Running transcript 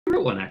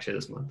wrote one actually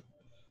this month.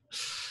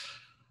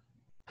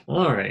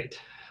 All right.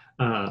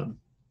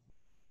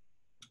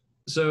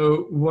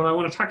 So what I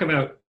want to talk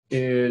about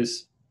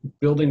is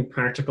building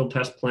practical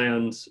test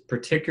plans,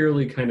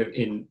 particularly kind of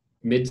in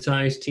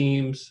mid-sized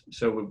teams.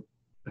 So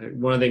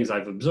one of the things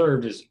I've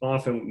observed is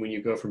often when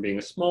you go from being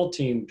a small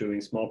team doing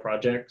small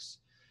projects,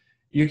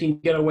 you can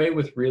get away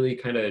with really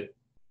kind of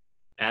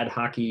ad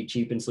hoc-y,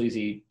 cheap and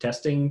sleazy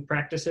testing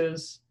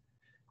practices.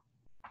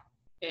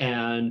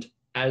 And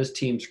as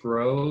teams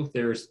grow,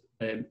 there's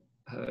a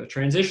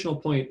transitional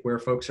point where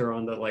folks are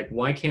on the like,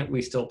 why can't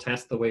we still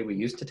test the way we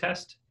used to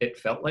test? It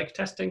felt like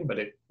testing, but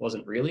it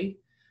wasn't really.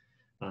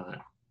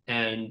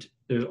 And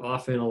there's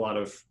often a lot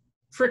of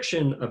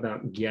friction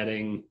about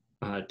getting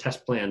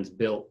test plans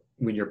built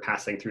when you're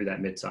passing through that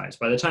mid-size.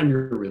 By the time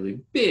you're really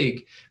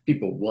big,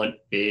 people want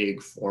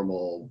big,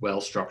 formal,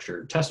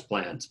 well-structured test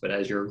plans. But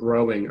as you're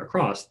growing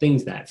across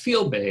things that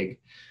feel big,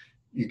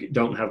 you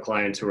don't have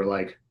clients who are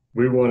like,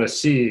 we want to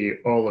see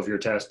all of your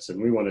tests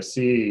and we want to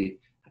see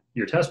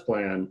your test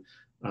plan.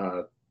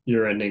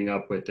 You're ending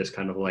up with this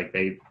kind of like,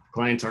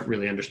 clients aren't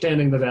really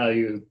understanding the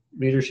value,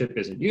 leadership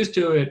isn't used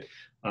to it,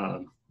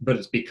 but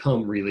it's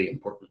become really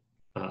important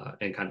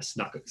and kind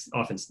of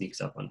often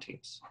sneaks up on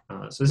teams.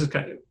 So this is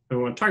kind of, I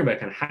want to talk about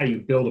kind of how you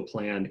build a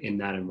plan in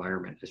that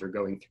environment as you're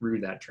going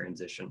through that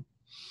transition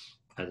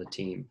as a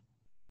team.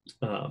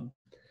 I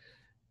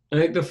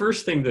think the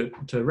first thing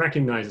to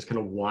recognize is kind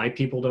of why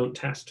people don't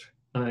test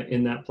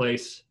in that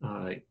place.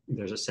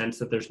 There's a sense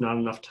that there's not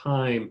enough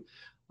time.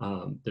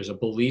 There's a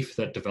belief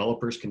that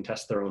developers can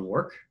test their own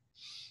work.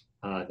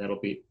 That'll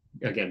be,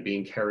 again,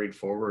 being carried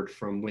forward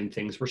from when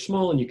things were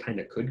small and you kind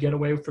of could get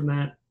away from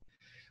that.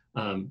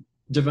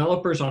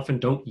 Developers often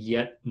don't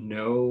yet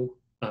know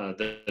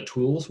the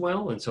tools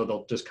well, and so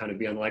they'll just kind of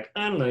be on like,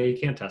 I don't know, you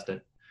can't test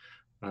it,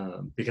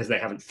 because they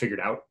haven't figured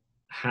out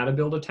how to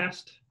build a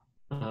test.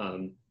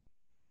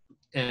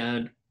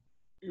 And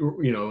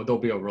there'll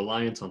be a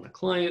reliance on the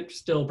client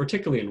still,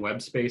 particularly in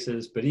web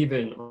spaces, but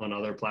even on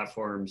other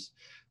platforms,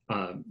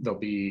 there'll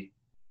be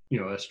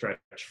a stretch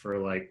for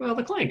like, well,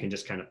 the client can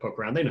just kind of poke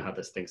around. They know how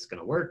this thing's going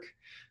to work.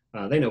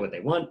 They know what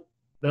they want.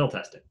 They'll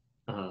test it.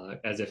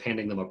 As if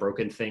handing them a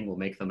broken thing will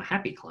make them a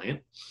happy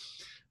client.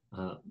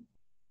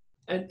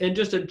 And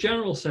just a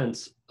general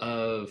sense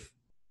of,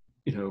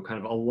 kind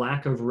of a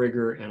lack of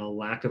rigor and a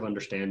lack of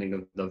understanding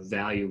of the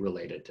value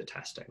related to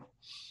testing.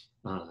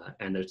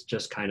 And there's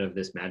just kind of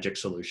this magic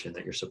solution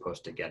that you're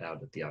supposed to get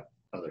out at the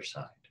other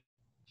side.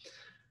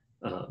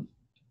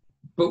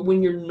 But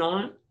when you're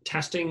not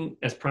testing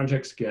as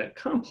projects get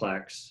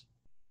complex,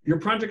 your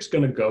project's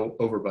going to go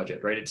over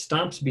budget, right? It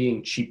stops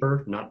being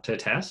cheaper not to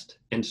test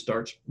and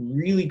starts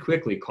really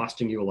quickly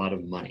costing you a lot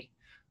of money,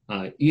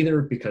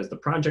 either because the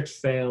projects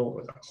fail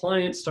or the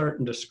client's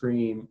starting to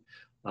scream.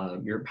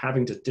 You're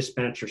having to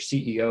dispatch your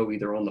CEO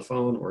either on the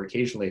phone or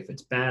occasionally, if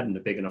it's bad and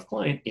a big enough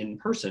client, in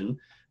person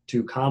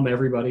to calm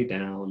everybody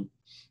down,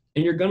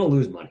 and you're going to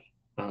lose money.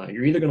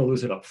 You're either going to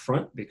lose it up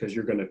front because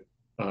you're going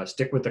to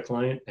stick with the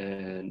client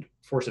and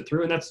force it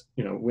through. And that's,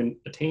 when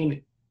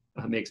Attain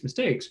makes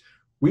mistakes,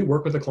 we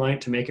work with the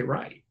client to make it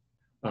right.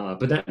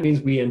 But that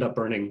means we end up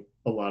burning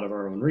a lot of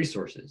our own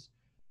resources.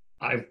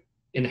 I've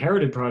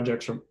inherited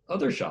projects from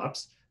other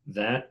shops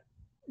that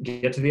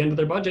get to the end of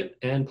their budget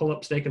and pull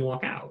up stake and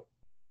walk out.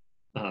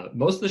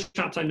 Most of the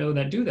shops I know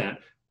that do that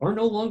are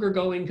no longer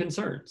going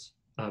concerns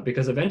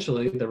because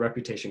eventually the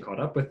reputation caught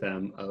up with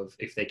them of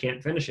if they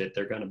can't finish it,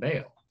 they're going to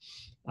bail.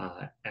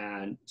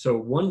 And so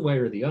one way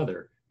or the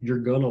other, you're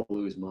going to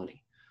lose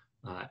money.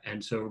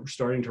 And so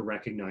starting to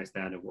recognize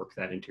that and work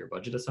that into your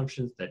budget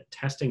assumptions, that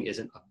testing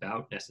isn't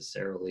about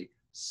necessarily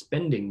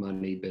spending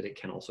money, but it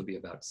can also be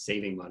about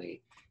saving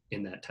money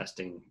in that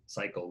testing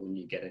cycle when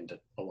you get into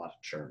a lot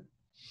of churn.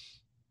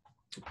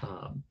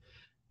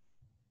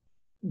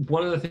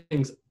 One of the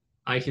things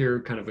I hear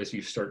kind of as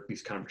you start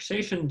these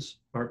conversations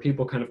are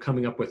people kind of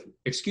coming up with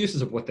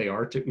excuses of what they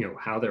are to,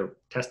 how they're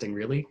testing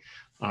really,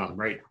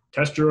 right?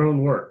 Test your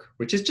own work,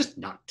 which is just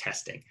not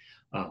testing.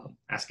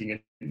 Asking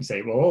it and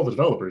say, well, all the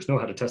developers know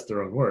how to test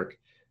their own work.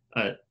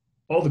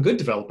 All the good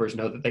developers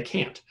know that they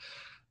can't.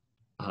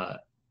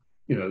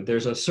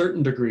 There's a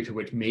certain degree to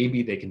which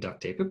maybe they can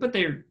duct tape it, but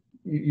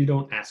you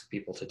don't ask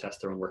people to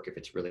test their own work if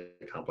it's really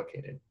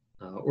complicated.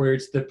 Or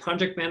it's the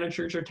project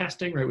managers are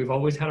testing, right? We've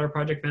always had our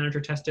project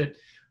manager test it.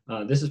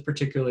 This is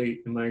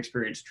particularly, in my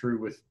experience, true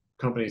with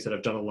companies that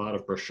have done a lot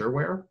of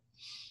brochureware.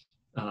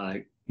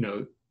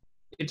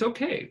 It's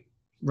okay,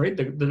 right?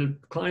 The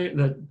client,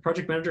 the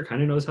project manager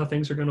kind of knows how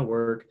things are going to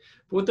work.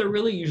 But what they're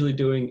really usually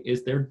doing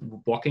is they're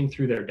walking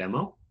through their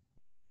demo,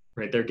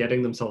 right? They're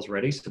getting themselves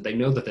ready so they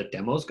know that the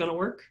demo is going to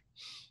work.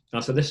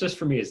 So this just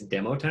for me is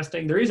demo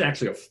testing. There is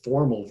actually a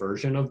formal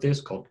version of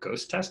this called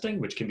ghost testing,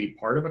 which can be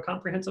part of a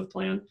comprehensive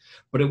plan.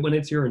 But when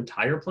it's your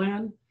entire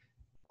plan,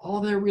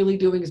 all they're really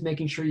doing is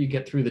making sure you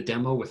get through the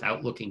demo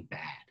without looking bad,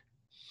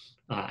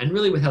 and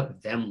really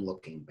without them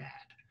looking bad.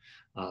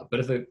 But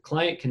if a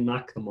client can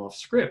knock them off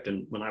script,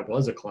 and when I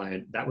was a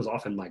client, that was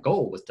often my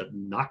goal, was to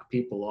knock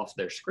people off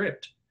their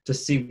script to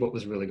see what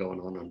was really going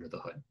on under the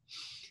hood.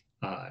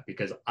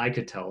 because I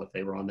could tell if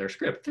they were on their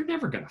script. They're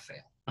never going to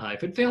fail.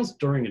 If it fails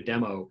during a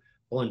demo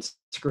on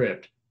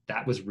script,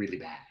 that was really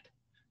bad.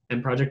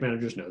 And project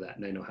managers know that,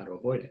 and they know how to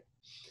avoid it.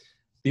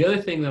 The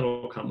other thing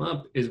that'll come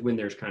up is when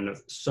there's kind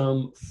of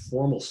some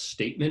formal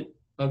statement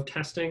of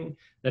testing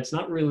that's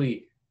not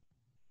really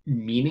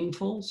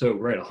meaningful. So,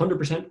 right,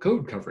 100%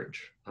 code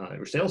coverage.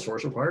 Your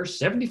Salesforce requires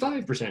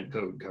 75%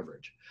 code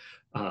coverage.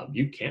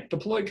 You can't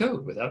deploy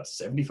code without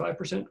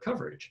 75%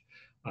 coverage.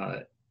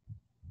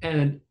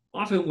 And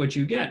often what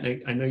you get,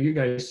 and I know you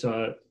guys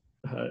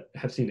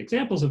have seen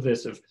examples of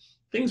this, of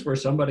things where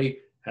somebody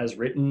has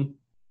written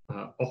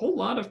a whole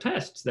lot of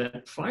tests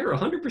that fire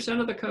 100%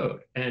 of the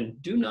code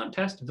and do not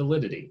test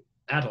validity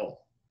at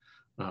all,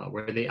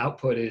 where the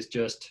output is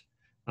just,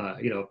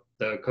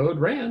 the code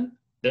ran,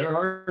 there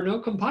are no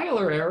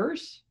compiler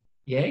errors,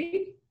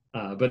 yay,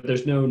 but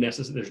there's no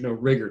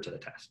rigor to the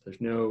test. There's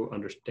no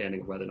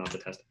understanding of whether or not the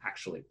test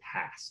actually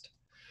passed.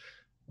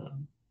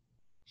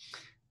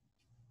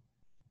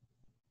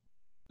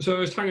 So I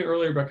was talking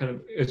earlier about kind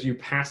of as you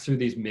pass through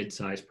these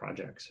mid-sized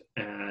projects,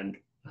 and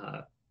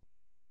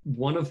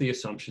one of the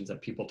assumptions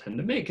that people tend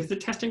to make is that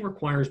testing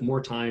requires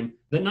more time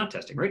than not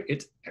testing, right?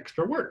 It's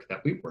extra work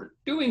that we weren't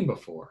doing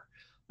before.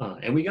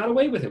 And we got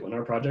away with it when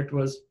our project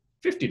was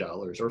 $50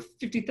 or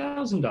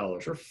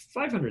 $50,000 or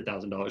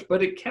 $500,000,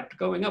 but it kept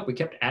going up. We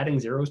kept adding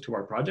zeros to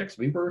our projects.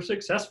 We were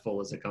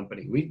successful as a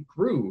company. We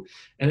grew.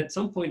 And at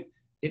some point,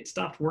 it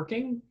stopped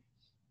working.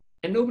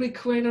 And nobody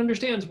quite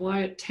understands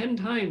why at 10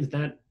 times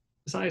that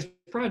size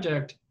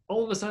project,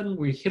 all of a sudden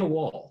we hit a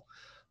wall.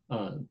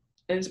 And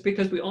it's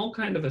because we all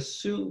kind of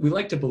assume, we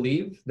like to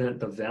believe that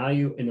the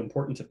value and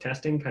importance of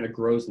testing kind of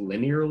grows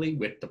linearly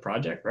with the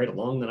project, right,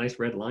 along the nice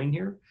red line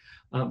here.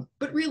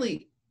 But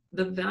really,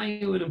 the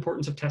value and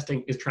importance of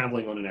testing is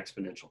traveling on an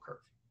exponential curve.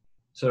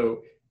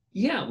 So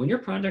yeah, when your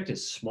project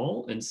is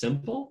small and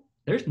simple,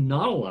 there's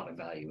not a lot of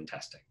value in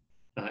testing.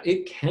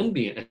 It can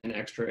be an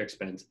extra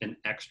expense, an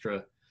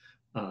extra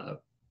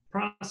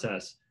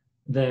process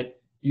that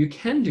you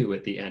can do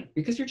at the end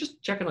because you're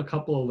just checking a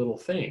couple of little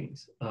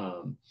things.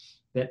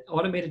 That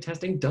automated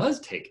testing does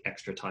take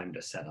extra time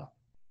to set up.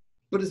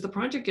 But as the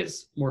project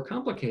gets more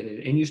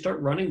complicated and you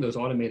start running those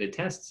automated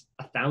tests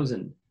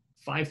 1,000,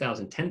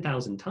 5,000,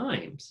 10,000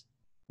 times,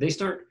 they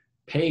start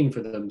paying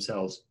for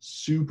themselves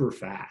super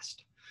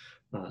fast.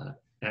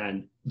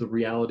 And the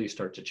realities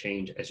start to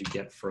change as you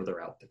get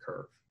further out the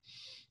curve.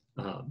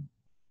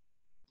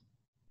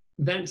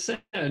 That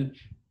said,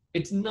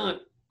 it's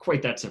not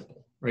quite that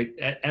simple, right?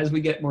 As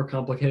we get more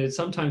complicated,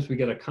 sometimes we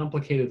get a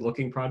complicated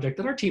looking project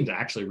that our team's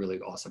actually really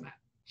awesome at.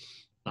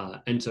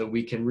 And so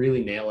we can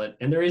really nail it,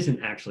 and there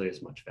isn't actually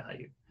as much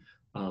value.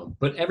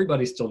 But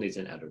everybody still needs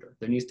an editor.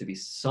 There needs to be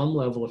some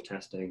level of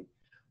testing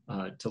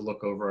to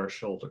look over our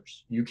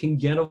shoulders. You can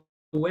get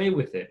away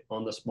with it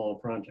on the small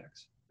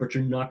projects, but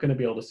you're not going to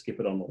be able to skip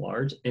it on the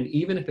large. And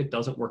even if it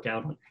doesn't work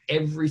out on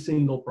every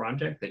single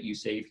project that you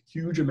save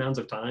huge amounts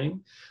of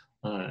time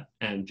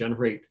and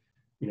generate,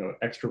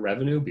 extra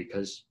revenue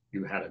because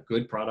you had a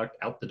good product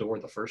out the door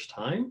the first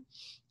time,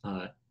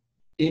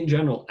 in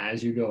general,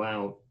 as you go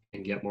out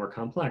and get more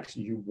complex,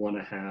 you want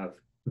to have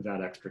that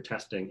extra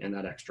testing and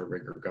that extra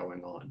rigor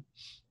going on.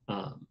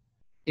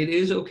 It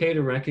is okay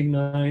to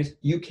recognize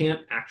you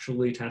can't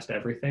actually test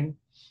everything,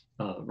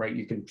 right?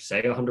 You can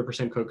say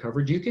 100% code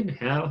coverage. You can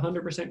have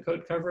 100%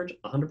 code coverage.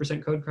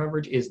 100% code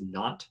coverage is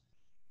not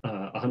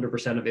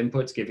 100% of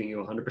inputs giving you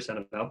 100%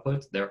 of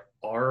outputs. There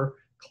are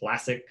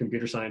classic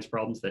computer science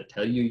problems that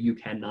tell you you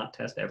cannot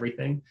test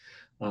everything.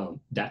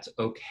 That's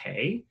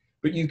okay.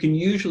 But you can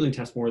usually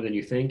test more than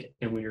you think.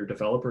 And when your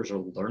developers are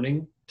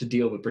learning to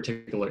deal with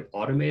particularly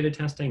automated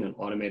testing and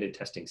automated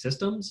testing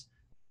systems,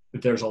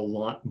 there's a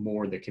lot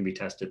more that can be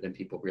tested than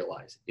people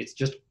realize. It's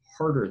just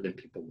harder than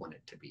people want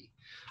it to be.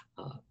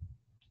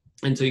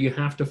 And so you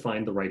have to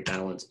find the right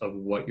balance of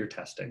what you're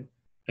testing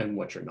and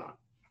what you're not.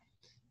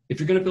 If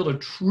you're going to build a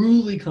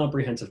truly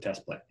comprehensive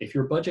test plan, if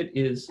your budget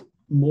is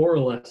more or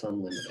less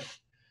unlimited,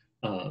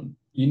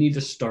 you need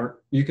to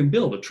start, you can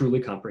build a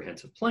truly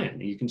comprehensive plan.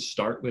 You can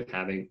start with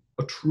having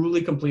a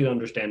truly complete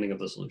understanding of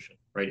the solution,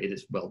 right? It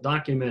is well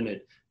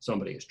documented.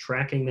 Somebody is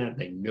tracking that.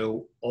 They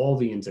know all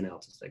the ins and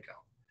outs as they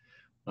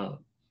go.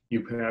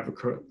 You have a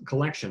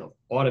collection of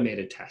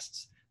automated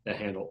tests that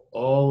handle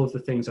all of the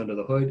things under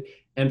the hood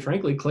and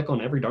frankly, click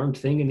on every darn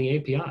thing in the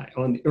API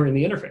or in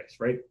the interface,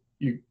 right?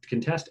 You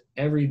can test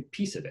every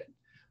piece of it.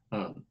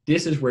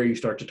 This is where you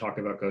start to talk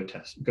about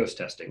ghost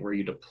testing, where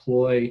you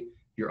deploy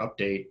your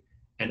update.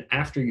 And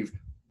after you've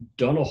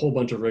done a whole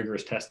bunch of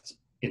rigorous tests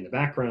in the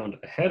background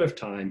ahead of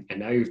time, and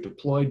now you've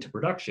deployed to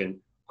production,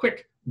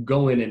 quick,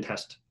 go in and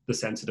test the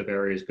sensitive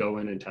areas, go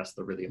in and test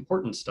the really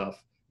important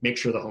stuff, make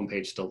sure the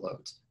homepage still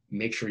loads,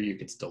 make sure you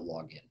can still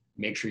log in,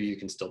 make sure you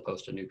can still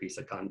post a new piece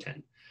of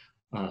content,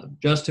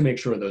 just to make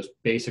sure those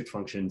basic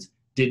functions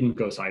didn't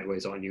go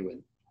sideways on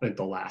you at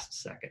the last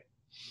second.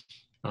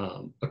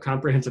 A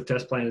comprehensive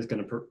test plan is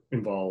going to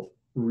involve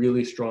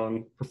really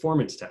strong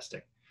performance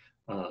testing.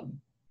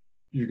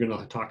 You're going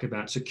to talk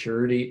about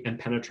security and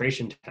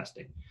penetration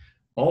testing,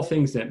 all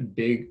things that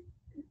big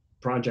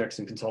projects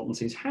and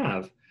consultancies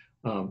have,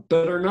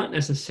 but are not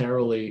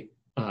necessarily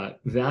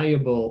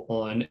valuable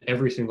on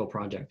every single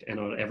project and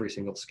on every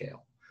single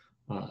scale.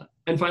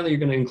 And finally, you're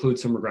going to include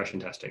some regression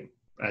testing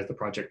as the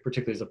project,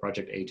 particularly as the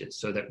project ages,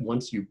 so that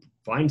once you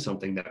find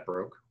something that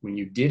broke, when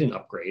you did an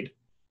upgrade,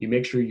 you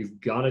make sure you've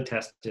got a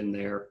test in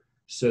there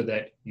so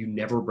that you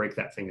never break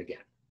that thing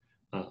again.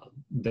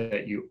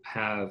 That you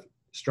have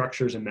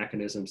structures and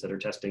mechanisms that are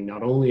testing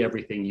not only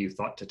everything you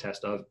thought to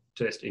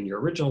test in your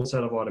original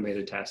set of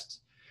automated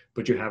tests,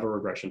 but you have a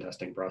regression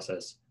testing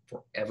process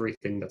for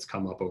everything that's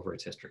come up over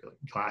its history.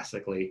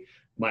 Classically,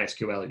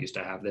 MySQL used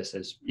to have this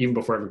as, even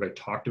before everybody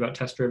talked about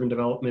test-driven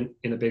development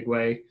in a big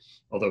way,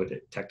 although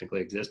it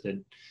technically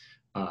existed.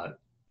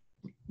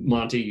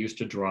 Monty used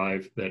to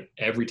drive that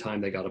every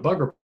time they got a bug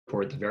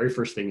report, the very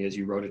first thing is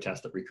you wrote a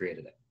test that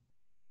recreated it.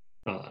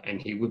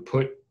 And he would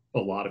put a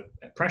lot of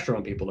pressure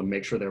on people to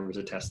make sure there was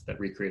a test that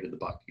recreated the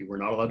bug. You were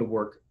not allowed to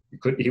work,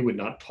 he would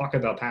not talk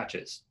about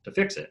patches to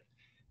fix it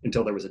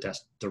until there was a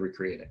test to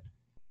recreate it,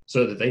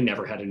 so that they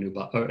never had a new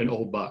bug, an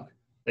old bug.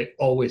 They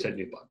always had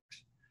new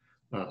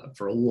bugs.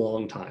 For a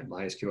long time,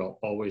 MySQL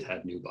always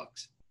had new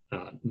bugs,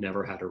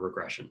 never had a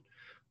regression.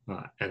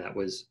 And that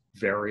was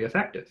very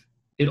effective.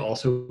 It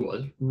also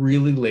was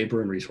really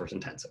labor and resource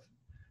intensive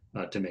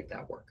to make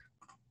that work.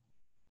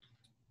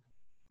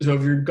 So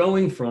if you're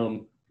going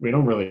from, we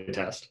don't really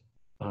test,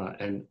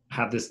 and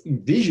have this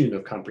vision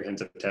of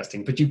comprehensive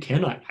testing, but you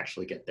cannot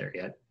actually get there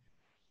yet,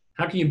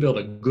 how can you build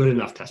a good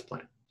enough test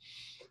plan?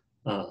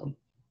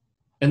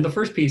 And the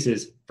first piece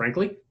is,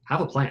 frankly, have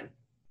a plan.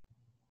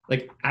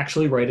 Like,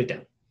 actually write it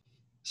down.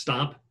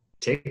 Stop,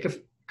 take a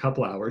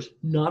couple hours,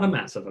 not a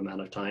massive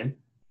amount of time,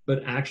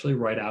 but actually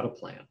write out a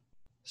plan.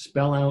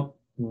 Spell out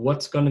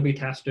what's going to be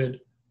tested,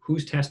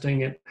 who's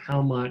testing it,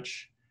 how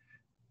much.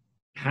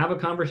 Have a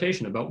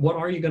conversation about what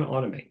are you going to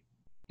automate.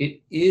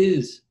 It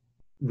is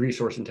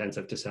resource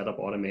intensive to set up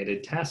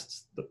automated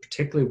tests,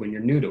 particularly when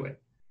you're new to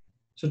it.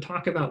 So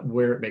talk about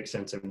where it makes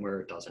sense and where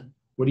it doesn't.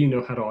 What do you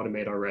know how to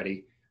automate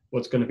already?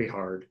 What's going to be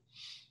hard?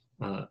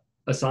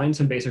 Assign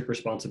some basic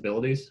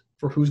responsibilities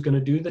for who's going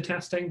to do the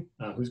testing,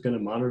 who's going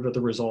to monitor the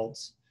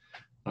results.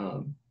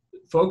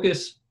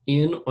 Focus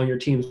in on your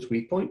team's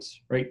weak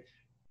points, right?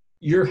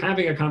 You're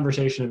having a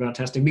conversation about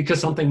testing because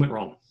something went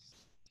wrong.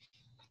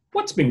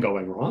 What's been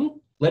going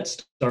wrong?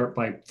 Let's start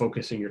by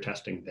focusing your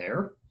testing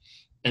there,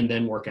 and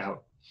then work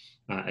out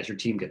as your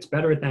team gets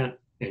better at that,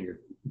 and you're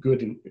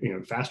good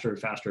and faster and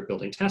faster at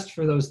building tests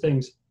for those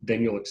things.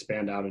 Then you'll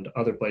expand out into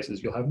other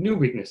places. You'll have new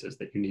weaknesses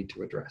that you need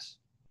to address.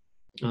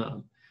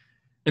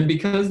 And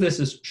because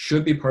this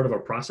should be part of a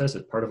process,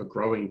 it's part of a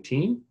growing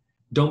team,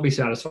 don't be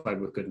satisfied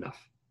with good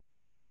enough.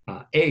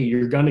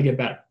 You're going to get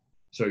better.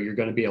 So you're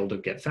going to be able to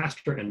get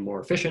faster and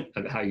more efficient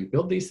at how you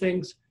build these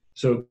things.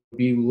 So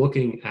be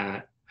looking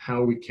at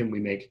how can we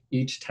make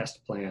each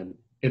test plan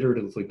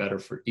iteratively better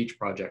for each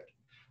project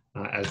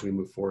as we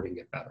move forward and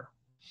get better.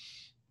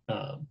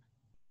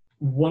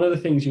 One of the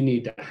things you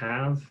need to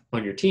have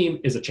on your team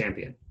is a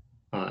champion.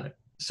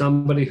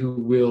 Somebody who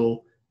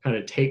will kind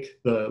of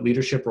take the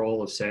leadership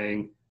role of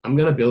saying, I'm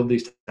going to build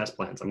these test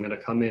plans. I'm going to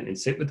come in and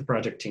sit with the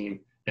project team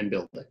and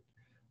build it.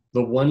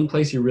 The one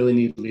place you really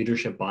need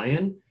leadership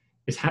buy-in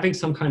is having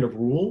some kind of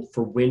rule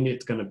for when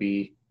it's going to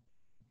be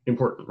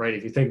important, right?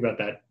 If you think about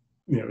that,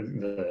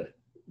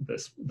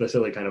 the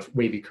silly kind of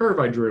wavy curve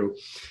I drew,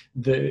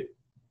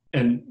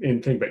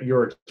 and think about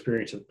your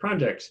experience with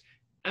projects,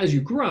 as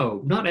you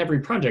grow, not every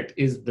project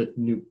is the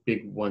new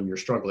big one you're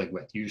struggling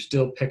with. You're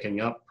still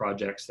picking up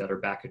projects that are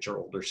back at your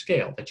older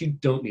scale that you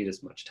don't need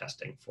as much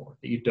testing for,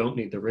 that you don't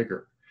need the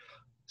rigor.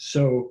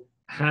 So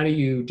how do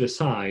you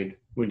decide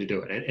when to do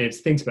it? And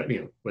it's things about,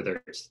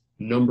 whether it's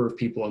number of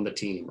people on the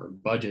team or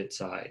budget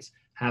size,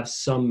 have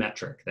some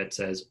metric that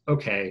says,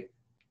 okay,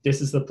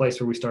 this is the place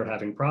where we start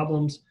having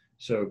problems.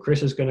 So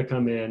Chris is going to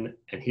come in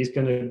and he's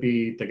going to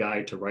be the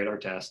guy to write our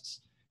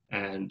tests.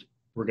 And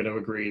we're going to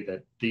agree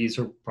that these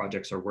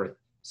projects are worth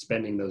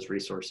spending those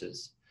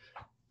resources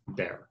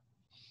there.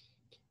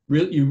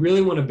 You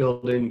really want to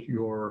build in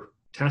your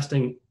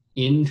testing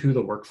into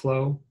the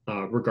workflow,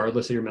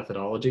 regardless of your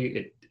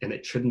methodology. And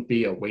it shouldn't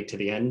be a wait to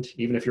the end.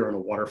 Even if you're on a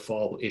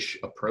waterfall-ish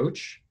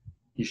approach,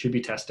 you should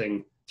be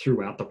testing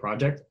throughout the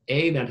project.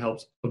 That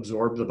helps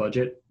absorb the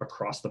budget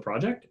across the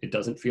project. It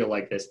doesn't feel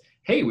like this,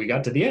 hey, we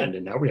got to the end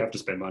and now we have to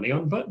spend money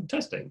on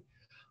testing.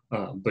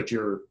 But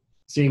you're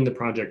seeing the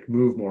project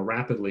move more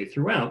rapidly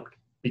throughout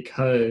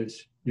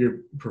because you're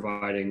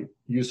providing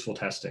useful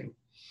testing.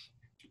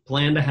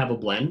 Plan to have a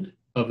blend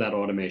of that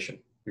automation.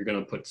 You're going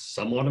to put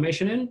some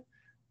automation in,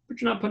 but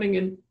you're not putting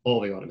in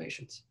all the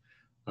automations.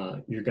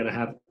 You're going to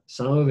have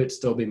some of it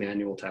still be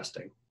manual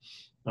testing,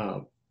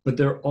 but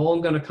they're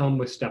all going to come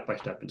with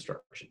step-by-step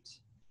instructions.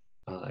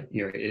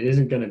 It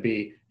isn't going to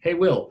be, hey,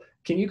 Will,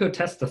 can you go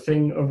test the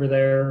thing over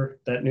there,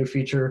 that new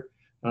feature?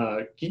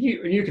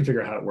 You can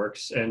figure out how it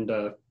works and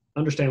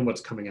understand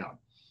what's coming out.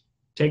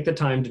 Take the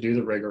time to do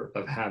the rigor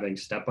of having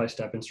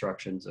step-by-step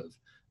instructions of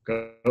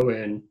go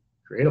in,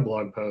 create a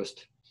blog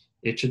post.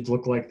 It should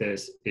look like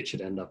this. It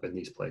should end up in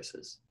these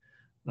places.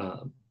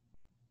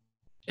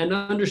 And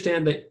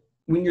understand that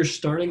when you're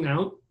starting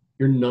out,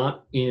 you're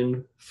not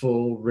in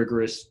full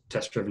rigorous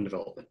test-driven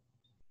development.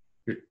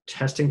 Your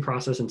testing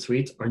process and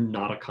suites are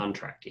not a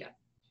contract yet.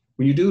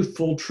 When you do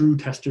full, true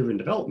test-driven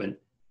development,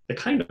 they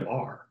kind of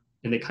are,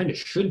 and they kind of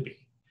should be.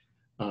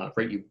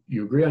 Right?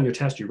 You agree on your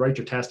test, you write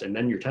your test, and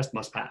then your test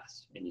must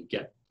pass, and you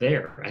get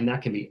there. And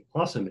that can be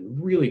awesome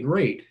and really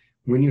great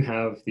when you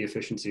have the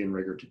efficiency and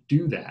rigor to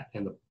do that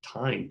and the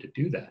time to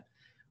do that.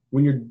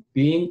 When you're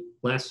being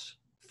less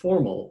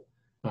formal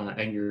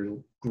and you're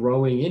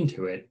growing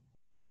into it,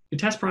 your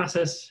test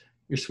process,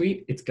 your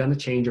suite, it's going to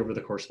change over the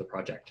course of the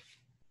project.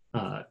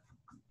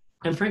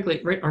 And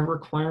frankly, right, our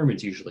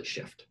requirements usually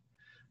shift.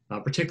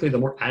 Particularly the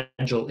more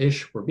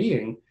agile-ish we're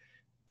being,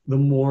 the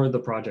more the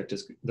project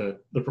is, the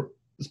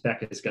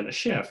spec is going to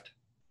shift.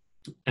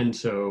 And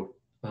so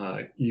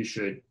you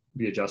should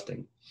be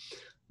adjusting.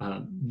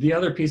 The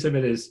other piece of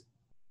it is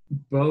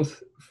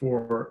both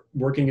for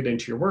working it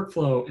into your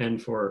workflow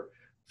and for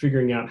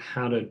figuring out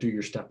how to do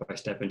your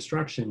step-by-step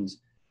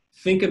instructions.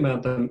 Think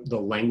about the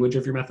language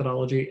of your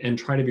methodology and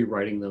try to be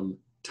writing them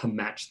to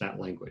match that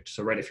language.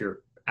 So right, if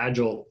you're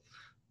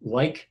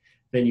agile-like,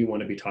 then you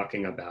want to be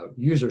talking about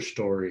user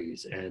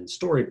stories and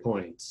story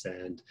points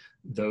and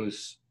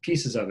those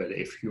pieces of it.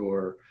 If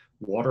you're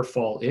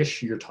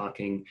waterfall-ish, you're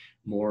talking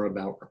more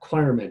about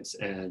requirements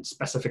and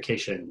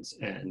specifications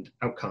and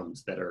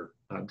outcomes that are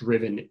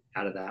driven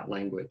out of that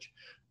language.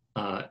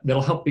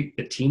 That'll help the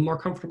team more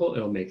comfortable.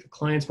 It'll make the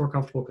clients more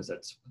comfortable because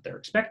that's what they're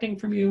expecting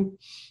from you.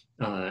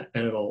 And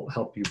it'll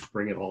help you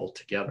bring it all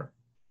together.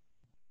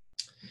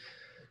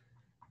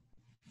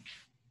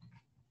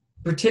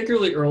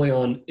 Particularly early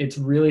on, it's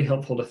really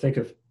helpful to think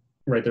of,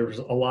 right, there's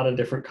a lot of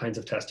different kinds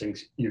of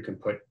testings you can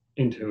put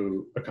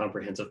into a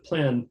comprehensive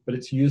plan, but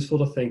it's useful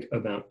to think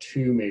about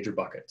two major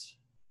buckets.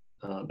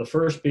 The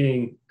first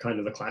being kind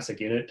of the classic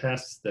unit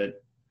tests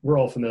that we're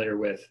all familiar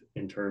with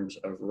in terms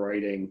of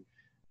writing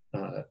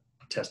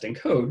testing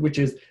code, which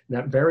is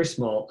that very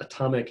small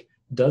atomic,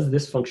 does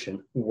this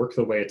function work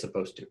the way it's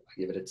supposed to?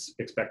 I give it its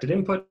expected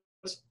inputs,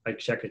 I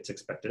check its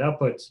expected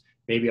outputs,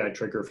 maybe I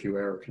trigger a few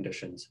error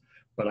conditions,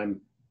 but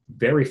I'm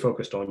very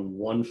focused on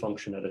one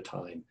function at a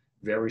time,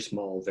 very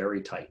small,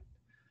 very tight.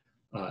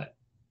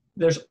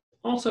 There's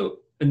also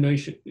a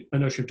notion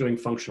of doing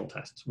functional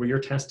tests where you're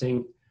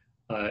testing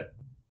a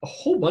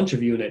whole bunch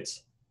of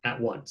units at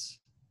once,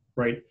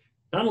 right?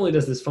 Not only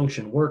does this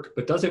function work,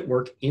 but does it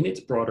work in its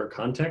broader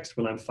context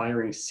when I'm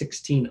firing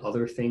 16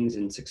 other things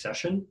in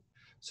succession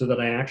so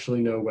that I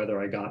actually know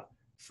whether I got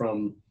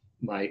from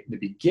the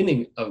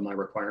beginning of my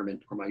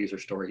requirement or my user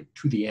story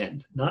to the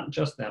end, not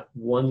just that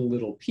one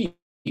little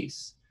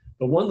piece.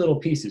 The one little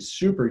piece is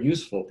super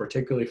useful,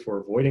 particularly for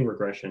avoiding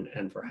regression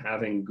and for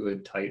having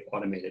good, tight,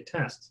 automated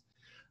tests.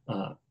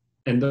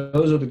 And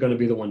those are going to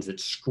be the ones that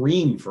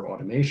scream for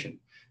automation.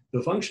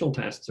 The functional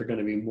tests are going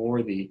to be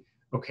more the,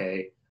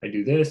 okay, I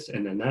do this,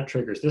 and then that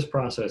triggers this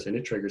process, and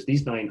it triggers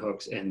these 9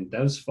 hooks, and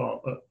those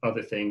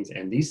other things,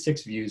 and these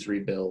 6 views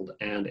rebuild,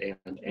 and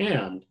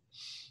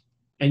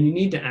you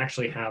need to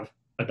actually have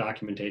a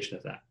documentation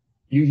of that.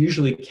 You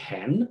usually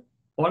can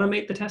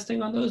automate the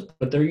testing on those,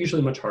 but they're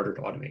usually much harder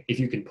to automate. If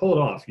you can pull it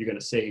off, you're going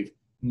to save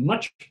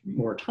much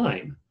more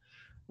time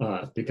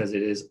because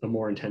it is a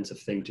more intensive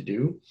thing to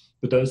do.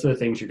 But those are the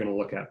things you're going to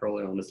look at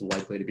early on as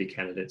likely to be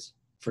candidates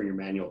for your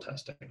manual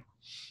testing.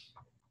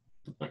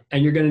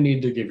 And you're going to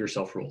need to give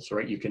yourself rules,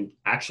 right? You can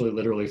actually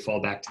literally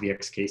fall back to the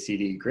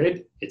XKCD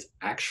grid. It's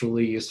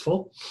actually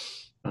useful,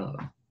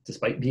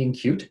 despite being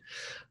cute.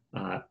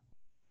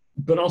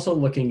 But also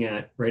looking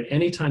at, right,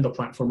 anytime the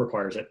platform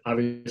requires it,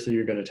 obviously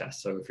you're going to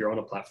test. So if you're on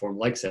a platform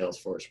like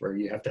Salesforce, where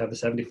you have to have the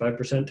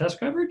 75% test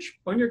coverage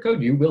on your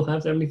code, you will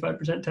have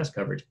 75% test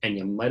coverage, and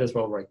you might as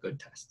well write good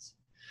tests.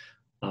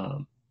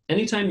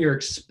 Anytime you're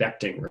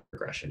expecting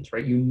regressions,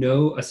 right, you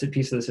know a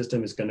piece of the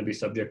system is going to be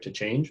subject to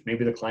change.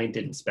 Maybe the client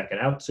didn't spec it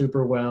out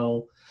super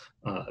well.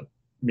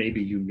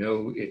 Maybe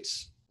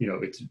it's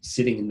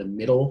sitting in the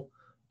middle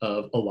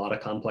of a lot of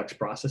complex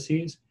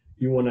processes.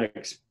 You want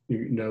to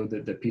know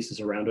that the pieces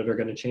around it are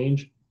going to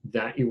change,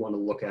 that you want to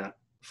look at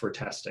for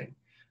testing,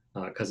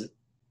 because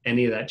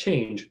any of that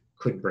change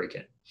could break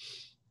it.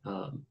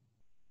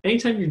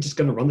 Anytime you're just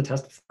going to run the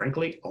test,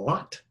 frankly, a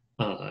lot,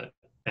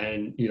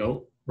 and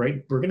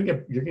right, you're going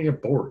to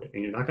get bored,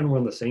 and you're not going to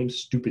run the same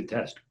stupid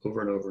test over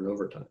and over and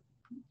over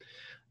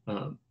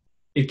time.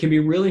 It can be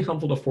really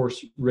helpful to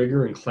force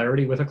rigor and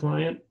clarity with a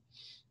client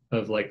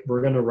of like,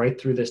 we're going to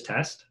write through this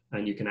test,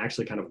 and you can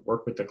actually kind of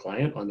work with the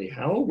client on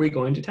how are we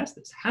going to test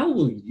this? How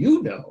will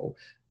you know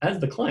as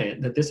the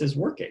client that this is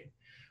working?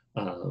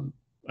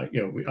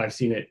 I've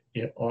seen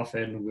it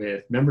often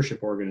with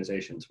membership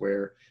organizations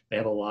where they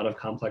have a lot of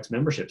complex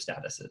membership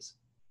statuses.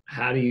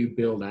 How do you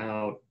build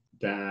out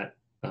that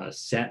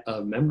set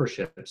of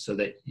memberships so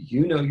that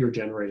you're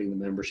generating the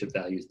membership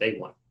values they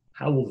want?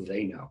 How will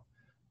they know?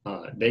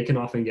 They can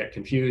often get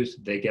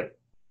confused.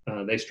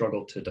 They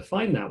struggle to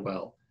define that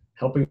well.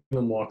 Helping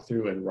them walk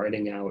through and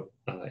writing out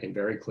in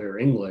very clear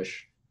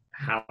English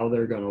how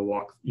they're going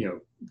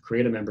to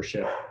create a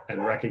membership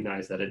and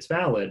recognize that it's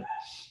valid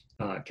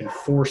can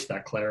force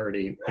that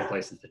clarity in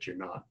places that you're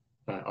not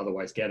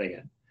otherwise getting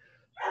it.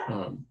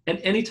 And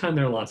anytime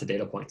there are lots of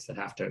data points that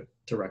have to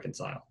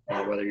reconcile,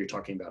 whether you're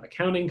talking about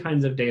accounting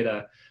kinds of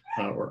data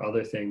or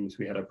other things.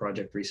 We had a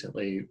project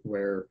recently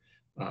where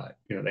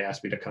they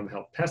asked me to come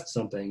help test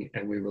something,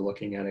 and we were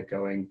looking at it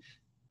going,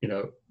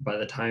 by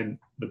the time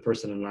the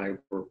person and I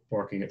were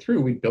walking it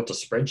through, we built a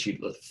spreadsheet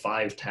with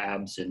 5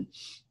 tabs and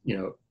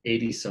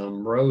 80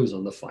 some rows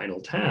on the final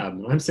tab.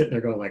 And I'm sitting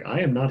there going like, I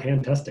am not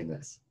hand testing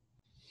this.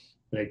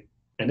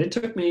 And it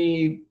took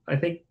me, I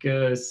think,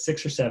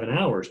 6 or 7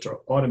 hours to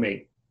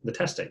automate the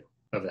testing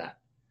of that.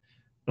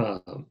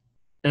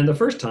 And the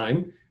first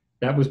time,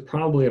 that was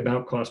probably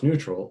about cost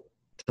neutral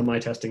to my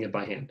testing it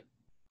by hand,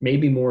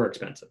 maybe more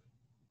expensive.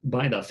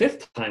 By the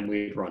 5th time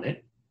we'd run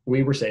it,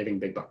 we were saving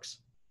big bucks.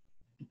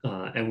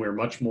 And we're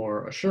much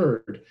more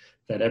assured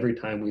that every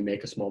time we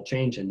make a small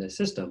change in this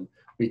system,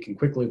 we can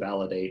quickly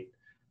validate.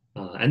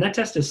 And that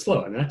test is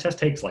slow. I mean, that test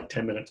takes like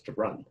 10 minutes to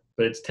run,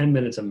 but it's 10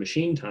 minutes of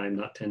machine time,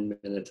 not 10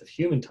 minutes of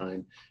human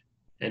time.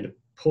 And to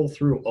pull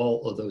through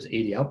all of those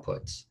 80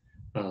 outputs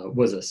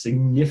was a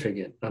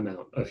significant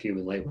amount of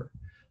human labor.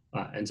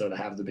 And so to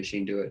have the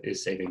machine do it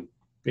is saving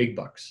big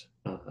bucks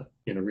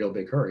in a real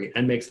big hurry,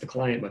 and makes the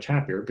client much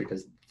happier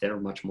because they're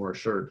much more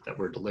assured that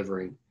we're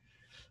delivering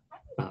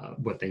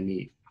what they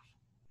need.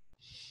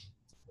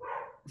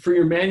 For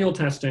your manual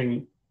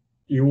testing,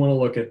 you want to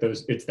look at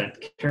those, it's that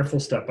careful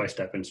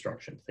step-by-step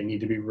instructions. They need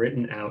to be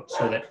written out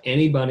so that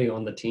anybody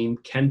on the team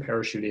can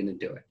parachute in and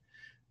do it.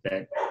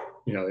 That,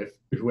 if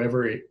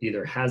whoever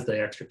either has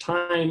the extra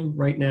time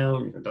right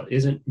now,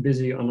 isn't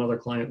busy on other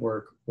client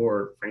work,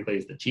 or frankly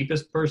is the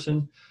cheapest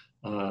person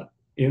on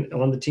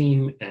the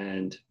team,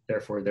 and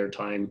therefore their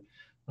time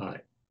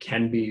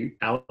can be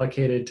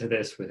allocated to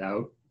this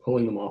without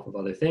pulling them off of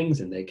other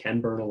things, and they can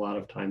burn a lot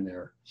of time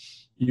there.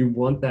 You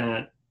want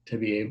that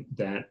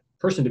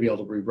person to be able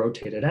to be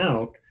rotated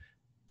out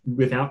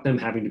without them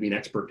having to be an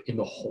expert in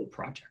the whole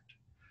project,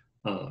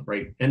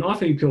 right? And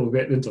often people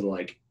get into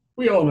like,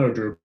 we all know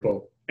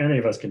Drupal, any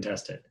of us can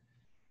test it,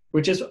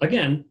 which is,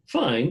 again,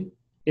 fine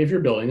if you're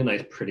building a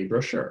nice, pretty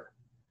brochure.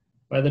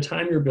 By the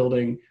time you're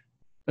building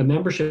a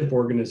membership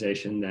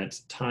organization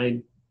that's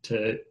tied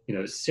to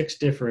 6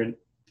 different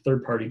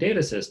third-party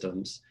data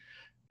systems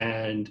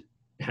and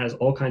has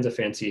all kinds of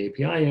fancy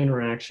API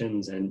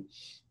interactions and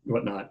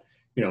whatnot,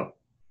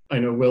 I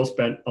know Will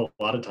spent a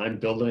lot of time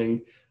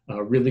building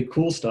really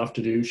cool stuff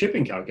to do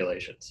shipping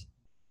calculations.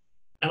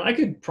 And I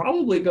could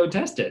probably go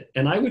test it,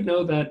 and I would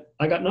know that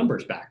I got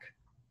numbers back.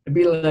 I'd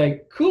be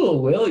like,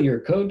 cool, Will, your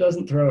code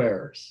doesn't throw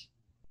errors.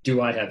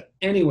 Do I have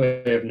any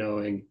way of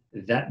knowing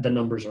that the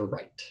numbers are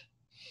right?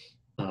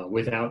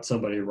 Without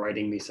somebody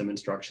writing me some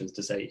instructions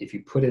to say, if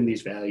you put in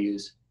these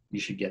values, you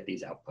should get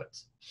these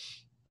outputs.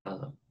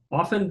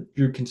 Often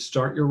you can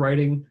start your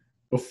writing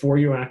before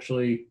you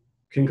actually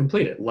can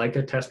complete it. Like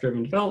a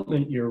test-driven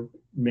development, your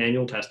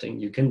manual testing,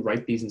 you can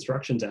write these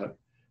instructions out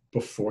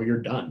before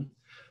you're done.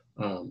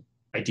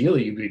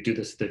 Ideally, you could do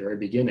this at the very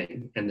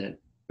beginning,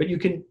 but you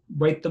can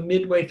write them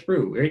midway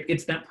through.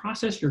 It's that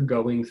process you're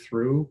going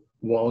through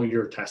while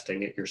you're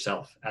testing it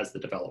yourself as the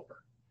developer.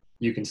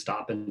 You can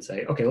stop and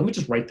say, okay, let me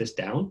just write this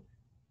down.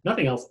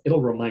 Nothing else,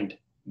 it'll remind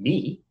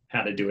me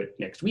how to do it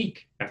next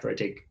week after I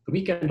take the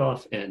weekend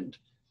off and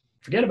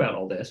forget about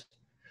all this.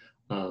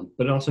 But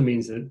it also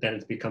means that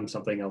it's become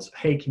something else.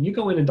 Hey, can you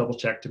go in and double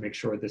check to make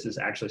sure this is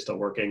actually still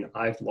working?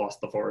 I've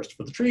lost the forest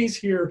for the trees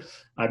here.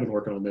 I've been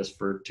working on this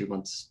for 2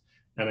 months,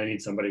 and I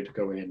need somebody to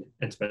go in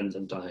and spend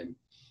some time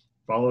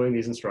following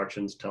these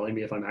instructions, telling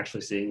me if I'm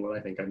actually seeing what I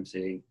think I'm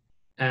seeing,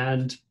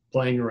 and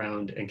playing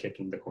around and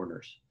kicking the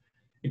corners.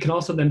 It can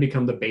also then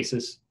become the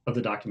basis of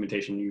the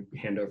documentation you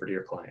hand over to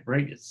your client,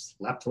 right? You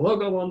slap the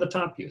logo on the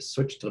top, you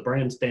switch to the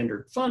brand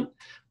standard font,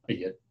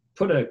 you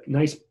put a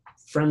nice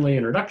friendly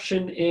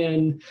introduction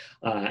in,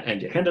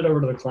 and you hand it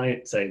over to the client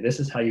and say, this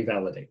is how you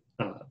validate.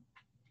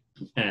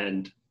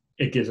 And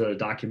it gives a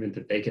document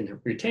that they can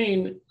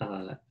retain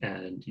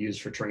and use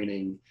for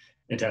training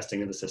and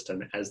testing of the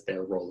system as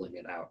they're rolling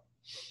it out.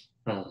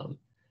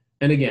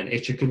 And again,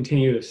 it should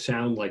continue to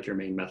sound like your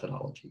main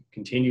methodology.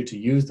 Continue to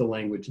use the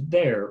language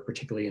there,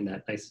 particularly in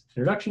that nice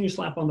introduction you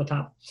slap on the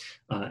top.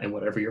 And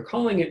whatever you're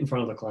calling it in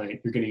front of the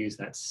client, you're going to use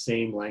that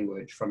same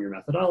language from your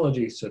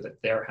methodology so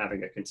that they're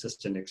having a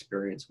consistent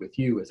experience with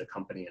you as a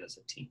company and as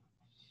a team.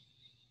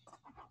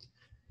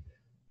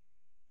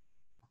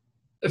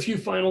 A few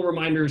final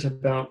reminders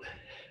about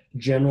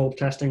general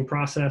testing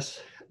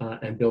process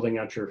and building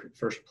out your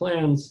first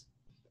plans.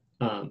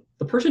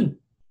 The person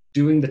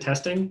doing the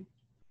testing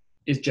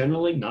is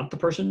generally not the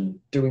person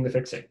doing the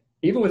fixing.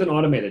 Even with an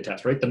automated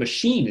test, right? The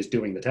machine is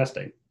doing the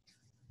testing.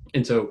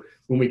 And so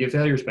when we get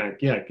failures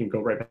back, yeah, it can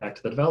go right back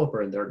to the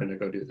developer and they're going to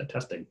go do the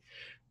testing,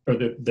 or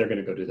they're going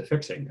to go do the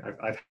fixing.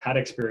 I've had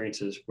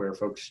experiences where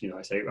folks,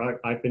 I say,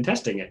 I've been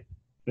testing it.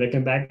 And they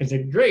come back and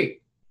say,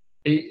 great,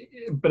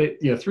 but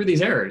through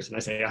these errors. And I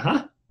say,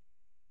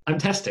 I'm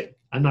testing,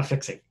 I'm not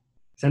fixing.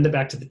 Send it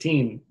back to the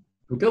team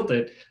who built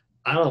it.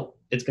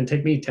 It's going to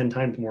take me 10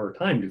 times more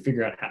time to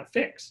figure out how to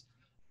fix.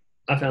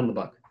 I found the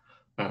bug.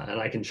 and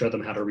I can show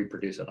them how to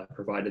reproduce it. I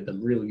provided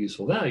them real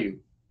useful value,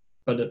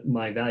 but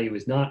my value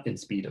is not in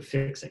speed of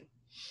fixing.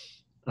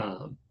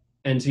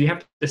 And so you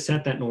have to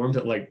set that norm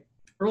that like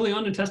early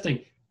on in testing,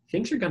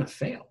 things are going to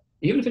fail.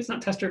 Even if it's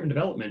not test-driven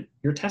development,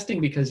 you're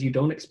testing because you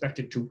don't expect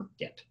it to work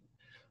yet.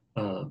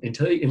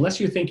 Unless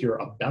you think you're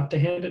about to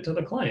hand it to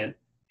the client,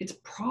 it's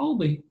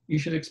probably, you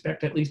should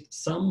expect at least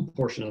some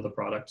portion of the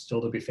product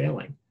still to be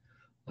failing.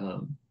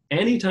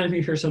 Anytime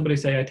you hear somebody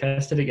say, I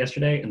tested it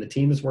yesterday and the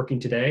team is working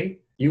today,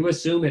 you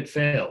assume it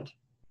failed,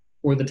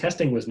 or the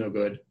testing was no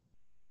good,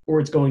 or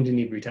it's going to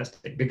need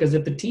retesting. Because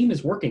if the team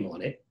is working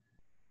on it,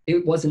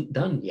 it wasn't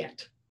done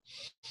yet.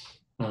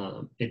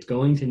 It's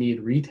going to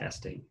need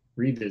retesting,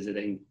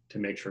 revisiting to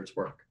make sure it's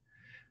work.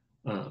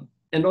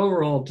 And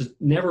overall, just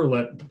never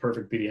let the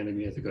perfect be the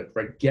enemy of the good,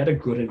 right? Get a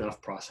good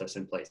enough process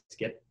in place,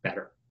 get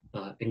better,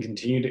 and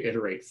continue to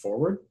iterate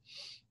forward.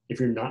 If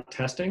you're not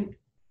testing,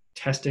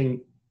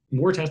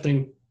 more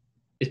testing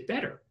is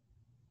better.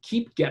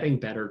 Keep getting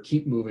better,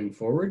 keep moving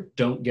forward.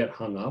 Don't get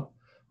hung up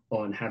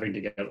on having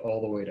to get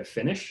all the way to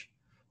finish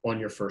on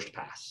your first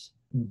pass.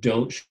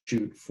 Don't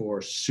shoot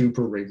for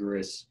super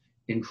rigorous,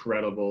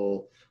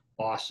 incredible,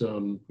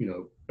 awesome,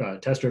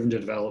 test-driven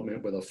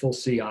development with a full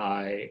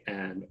CI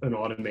and an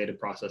automated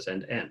process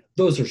end to end.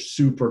 Those are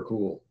super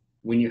cool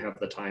when you have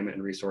the time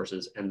and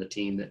resources and the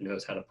team that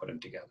knows how to put them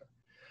together.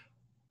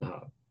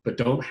 But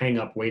don't hang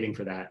up waiting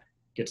for that.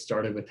 Get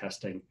started with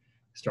testing,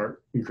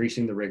 start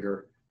increasing the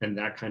rigor, and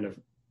that kind of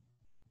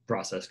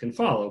process can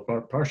follow,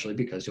 partially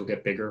because you'll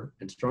get bigger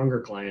and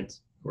stronger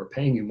clients who are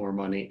paying you more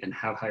money and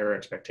have higher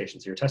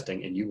expectations of your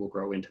testing, and you will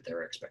grow into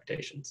their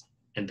expectations,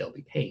 and they'll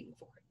be paying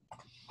for it.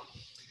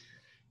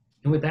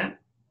 And with that,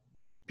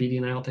 BD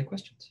and I will take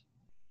questions.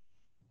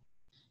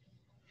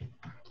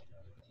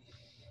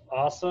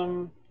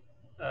 Awesome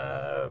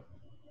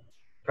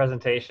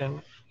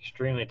presentation,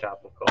 extremely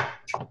topical.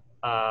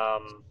 I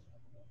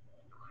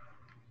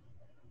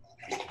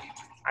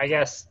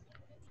guess,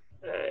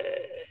 I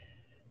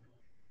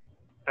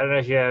don't know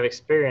if you have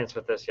experience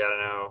with this yet.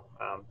 I know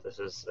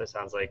it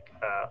sounds like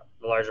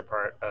the larger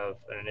part of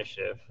an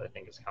initiative, I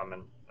think, is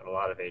common in a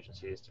lot of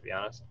agencies, to be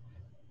honest.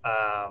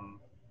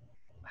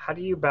 How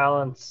do you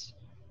balance,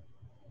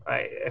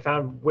 I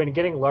found when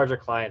getting larger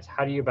clients,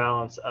 how do you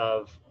balance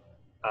of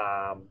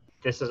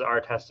this is our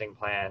testing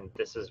plan,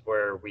 this is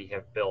where we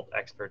have built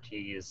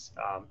expertise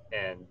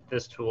in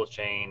this tool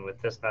chain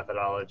with this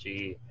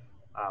methodology,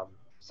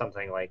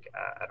 something like,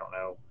 I don't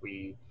know,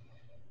 we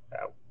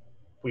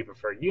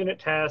prefer unit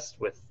tests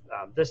with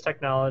this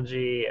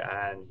technology,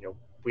 and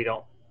we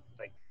don't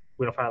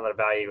find a lot of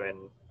value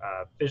in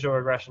visual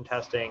regression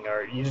testing,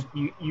 or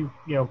you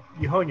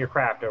hone your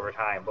craft over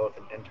time, both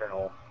in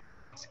internal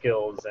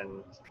skills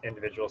and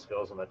individual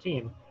skills on the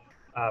team.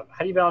 How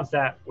do you balance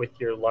that with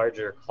your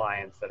larger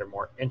clients that are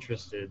more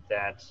interested,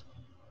 that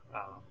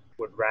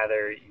would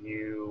rather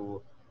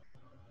you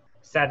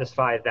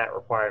satisfy that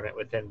requirement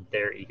within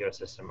their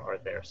ecosystem or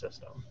their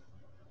system?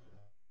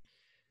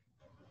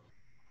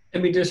 I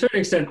mean, to a certain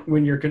extent,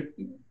 when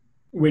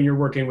you're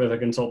working with a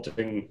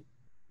consulting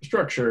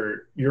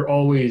structure, you're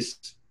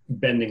always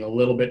bending a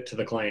little bit to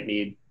the client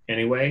need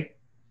anyway.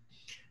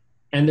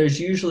 And there's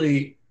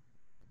usually,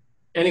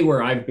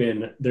 anywhere I've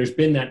been, there's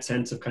been that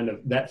sense of kind of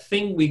that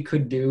thing we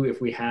could do if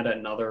we had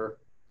another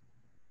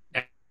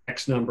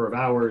X number of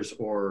hours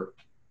or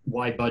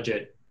Y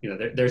budget.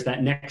 There's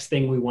that next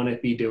thing we want to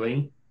be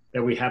doing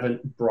that we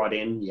haven't brought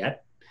in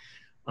yet.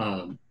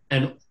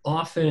 And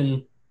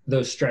often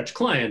those stretch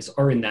clients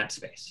are in that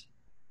space.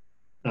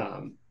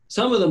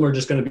 Some of them are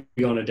just going to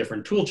be on a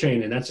different tool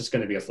chain, and that's just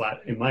going to be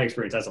in my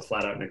experience, that's a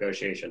flat out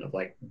negotiation of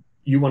like,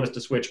 you want us to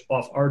switch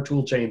off our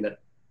tool chain that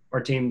our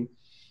team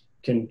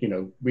can,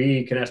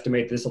 we can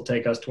estimate this will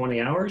take us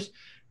 20 hours.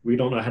 We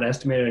don't know how to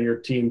estimate it on your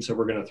team, so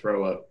we're going to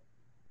throw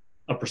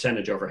a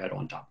percentage overhead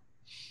on top.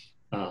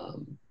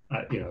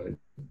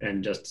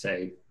 And just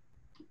say,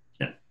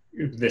 yeah,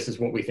 this is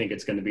what we think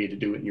it's going to be to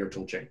do it in your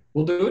tool chain.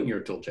 We'll do it in your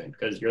tool chain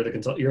because you're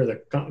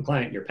the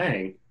client, you're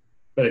paying.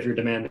 But if you're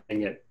demanding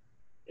it,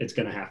 it's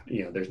going to have,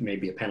 there's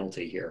maybe a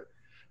penalty here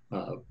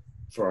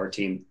for our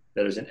team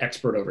that is an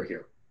expert over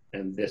here.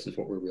 And this is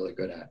what we're really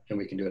good at. And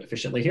we can do it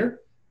efficiently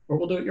here, or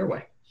we'll do it your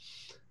way.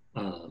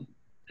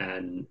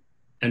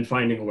 And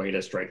finding a way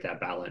to strike that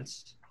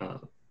balance.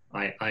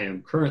 I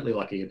am currently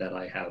lucky that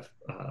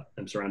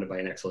I'm surrounded by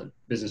an excellent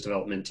business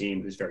development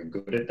team who's very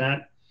good at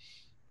that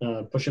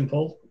push and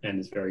pull, and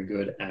is very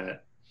good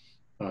at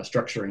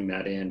structuring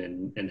that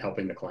in and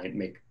helping the client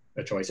make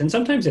a choice. And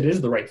sometimes it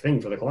is the right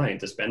thing for the client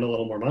to spend a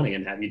little more money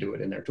and have you do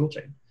it in their tool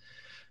chain.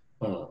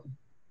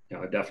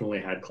 I've definitely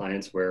had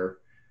clients where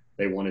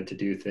they wanted to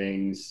do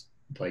things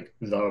like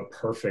the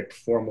perfect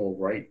formal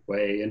right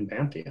way in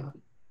Pantheon.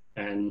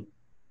 And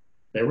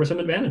there were some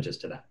advantages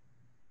to that.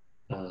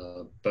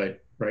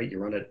 But right, you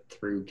run it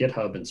through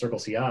GitHub and Circle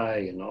CI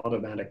and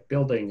automatic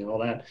building and all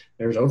that,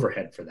 there's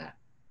overhead for that.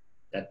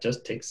 That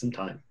just takes some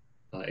time.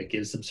 It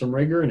gives them some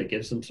rigor and it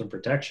gives them some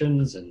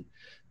protections and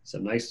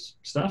some nice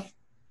stuff,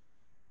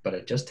 but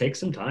it just takes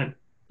some time.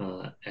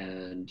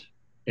 And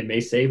it may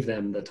save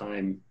them the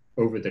time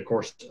over the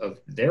course of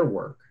their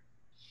work,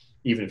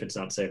 even if it's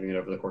not saving it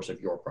over the course of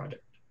your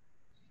project.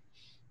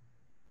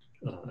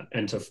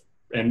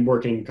 And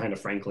working kind of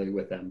frankly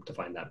with them to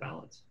find that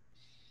balance.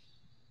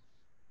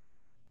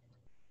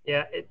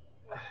 Yeah, it's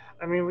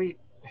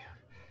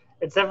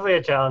definitely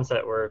a challenge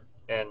that we're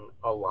in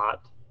a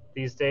lot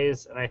these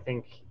days. And I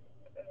think,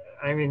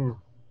 I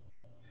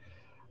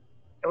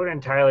would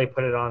entirely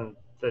put it on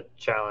the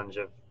challenge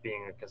of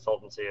being a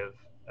consultancy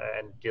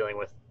and dealing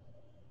with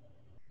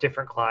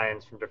different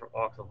clients from different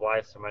walks of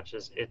life so much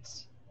as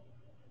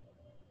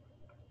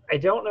I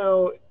don't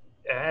know,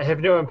 I have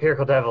no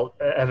empirical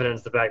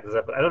evidence to back this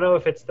up, but I don't know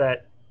if it's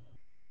that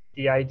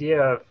the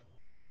idea of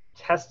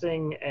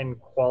testing and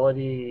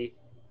quality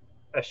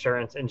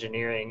assurance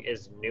engineering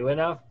is new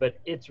enough, but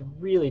it's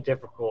really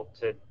difficult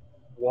to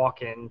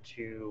walk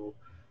into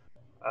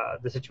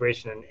the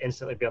situation and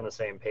instantly be on the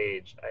same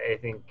page. I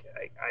think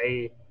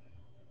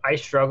I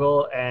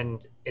struggle, and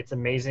it's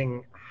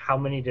amazing how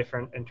many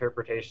different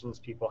interpretations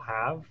people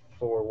have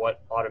for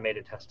what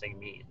automated testing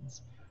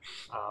means.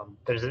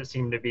 There doesn't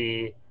seem to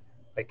be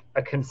like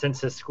a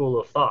consensus school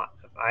of thought.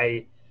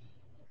 I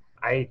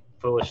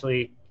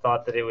foolishly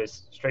thought that it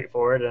was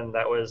straightforward, and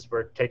that was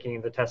we're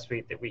taking the test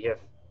suite that we have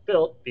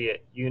built, be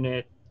it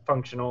unit,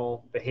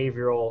 functional,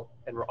 behavioral,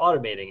 and we're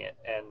automating it.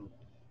 And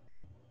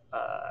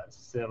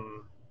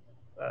some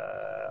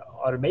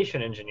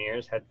automation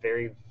engineers had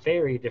very,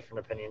 very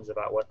different opinions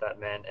about what that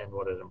meant and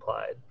what it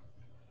implied.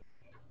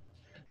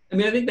 I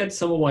mean, I think that's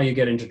some of why you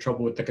get into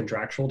trouble with the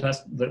contractual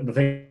test. The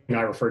thing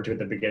I referred to at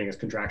the beginning is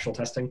contractual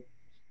testing,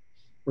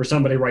 where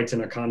somebody writes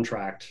in a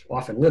contract,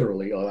 often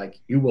literally, like,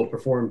 you will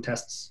perform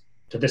tests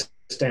to this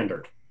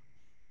standard.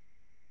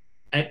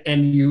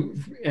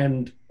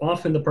 And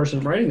often the person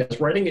writing this,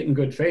 writing it in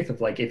good faith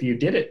of like, if you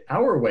did it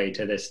our way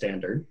to this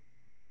standard,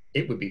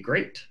 it would be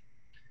great.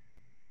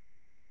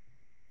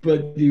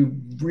 But you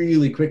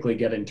really quickly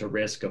get into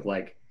risk of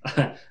like,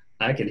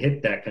 I can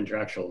hit that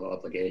contractual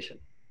obligation.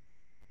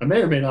 I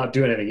may or may not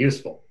do anything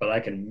useful, but I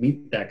can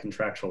meet that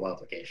contractual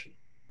obligation.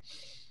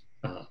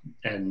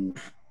 And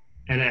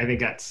I think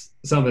that's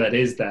some of that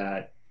is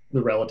that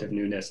the relative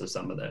newness of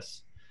some of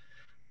this.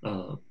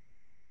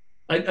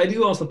 I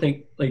do also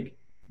think like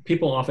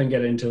people often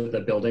get into the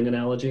building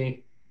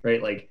analogy,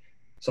 right? Like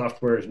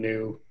software is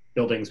new,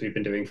 buildings we've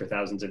been doing for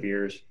thousands of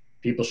years.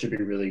 People should be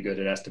really good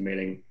at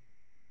estimating.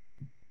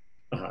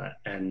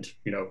 And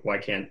why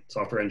can't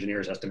software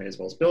engineers estimate as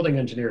well as building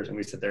engineers? And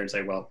we sit there and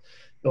say, well,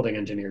 building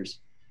engineers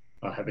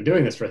have been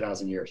doing this for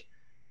 1,000 years.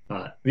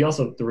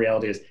 The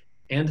reality is,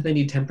 and they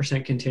need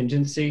 10%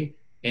 contingency,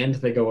 and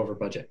they go over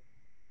budget.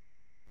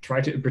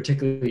 Try to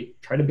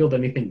build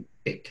anything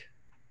big.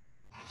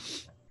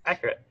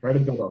 Accurate. Try to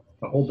build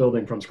a whole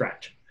building from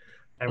scratch.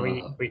 And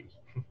we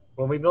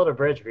when we build a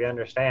bridge, we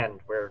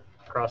understand we're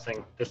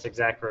crossing this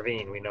exact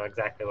ravine. We know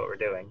exactly what we're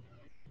doing.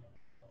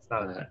 It's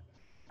not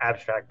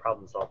abstract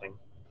problem solving.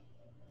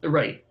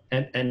 Right.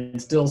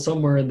 And still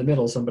somewhere in the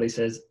middle, somebody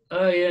says,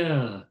 oh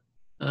yeah,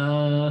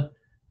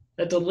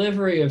 the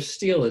delivery of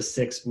steel is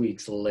 6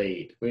 weeks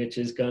late, which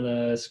is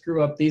gonna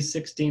screw up these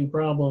 16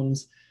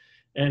 problems.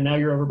 And now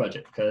you're over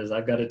budget because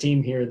I've got a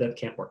team here that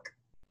can't work,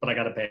 but I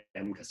got to pay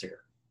them because they're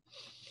here.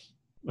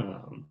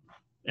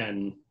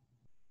 And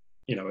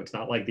it's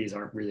not like these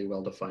aren't really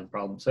well-defined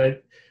problems. So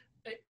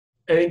I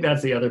think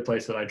that's the other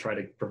place that I try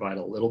to provide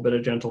a little bit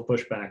of gentle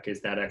pushback is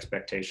that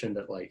expectation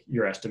that like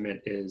your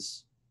estimate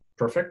is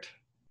perfect.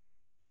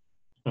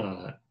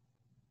 On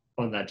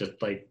that, just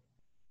like,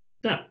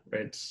 no,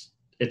 it's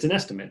an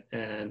estimate.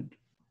 And,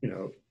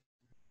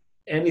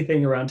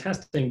 anything around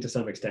testing to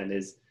some extent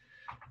is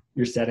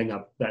you're setting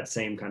up that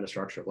same kind of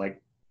structure.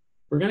 Like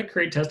we're going to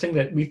create testing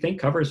that we think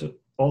covers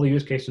all the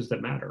use cases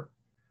that matter.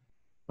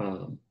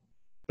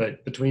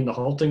 But between the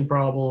halting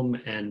problem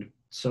and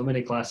so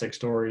many classic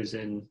stories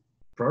in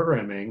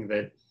programming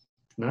that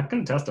it's not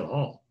going to test at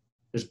all.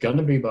 There's going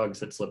to be bugs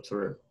that slip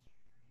through.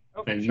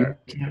 Oh, and sure.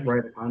 You can't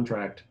write a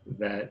contract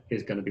that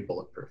is going to be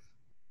bulletproof.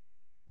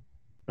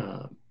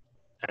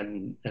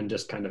 And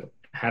just kind of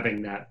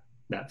having that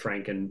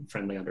frank and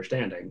friendly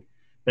understanding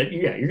that,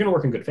 yeah, you're going to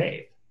work in good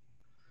faith.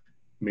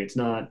 I mean, it's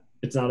not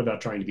about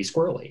trying to be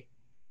squirrely.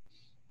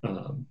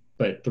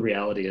 But the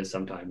reality is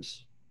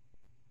sometimes,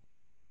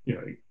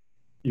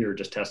 you're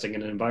just testing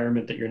in an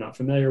environment that you're not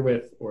familiar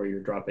with, or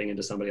you're dropping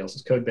into somebody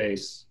else's code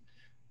base.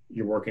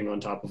 You're working on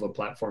top of a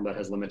platform that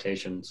has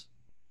limitations,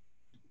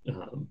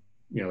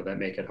 that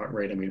make it hard,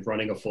 right? I mean,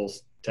 running a full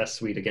test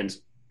suite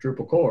against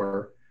Drupal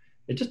core,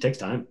 it just takes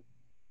time.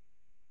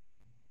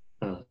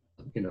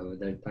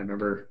 I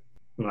remember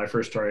when I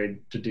first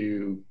started to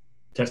do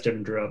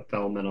test-driven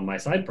development on my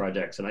side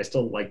projects, and I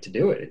still like to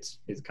do it.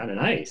 It's kind of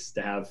nice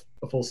to have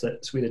a full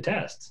suite of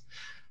tests.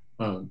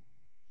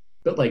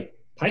 But like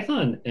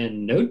Python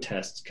and Node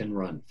tests can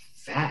run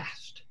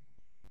fast.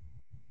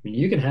 I mean,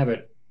 you can have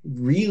it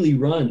really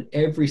run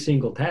every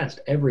single test,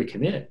 every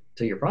commit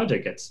till your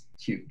project gets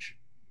huge.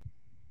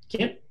 You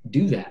can't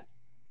do that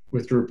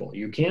with Drupal.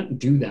 You can't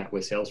do that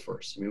with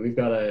Salesforce. I mean, we've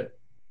got a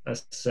a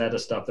set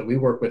of stuff that we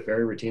work with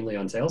very routinely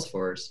on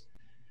Salesforce,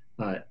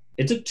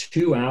 it's a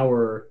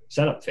 2-hour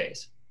setup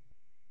phase.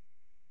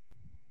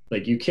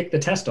 Like you kick the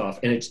test off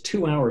and it's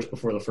 2 hours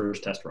before the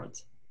first test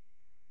runs.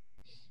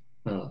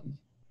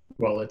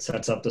 Well, it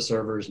sets up the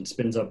servers and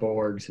spins up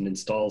orgs and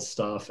installs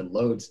stuff and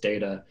loads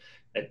data.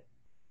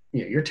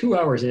 You're 2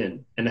 hours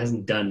in and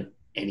hasn't done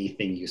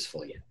anything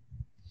useful yet.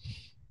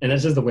 And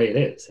that's just the way it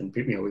is. And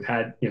people, we've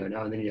had,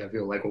 now and then you have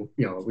people like,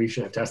 well, we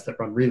should have tests that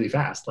run really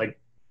fast. Like,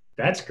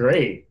 that's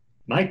great.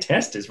 My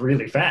test is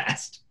really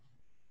fast.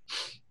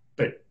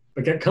 But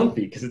get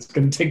comfy because it's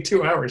going to take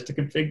 2 hours to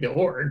config the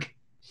org.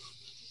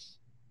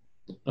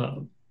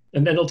 And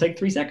then it'll take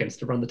 3 seconds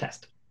to run the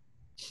test.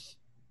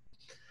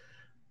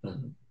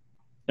 And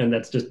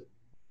that's just,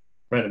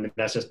 right, I mean,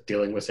 that's just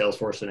dealing with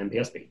Salesforce and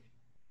MPSP, which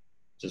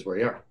is where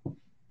you are.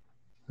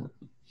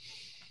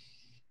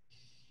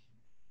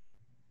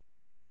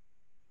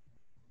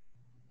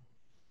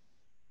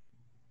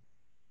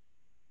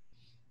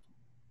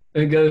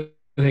 The other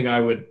thing I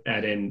would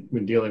add in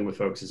when dealing with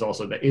folks is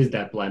also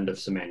that blend of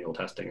some manual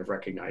testing, of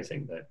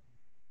recognizing that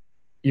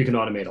you can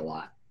automate a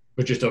lot,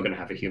 but you're still going to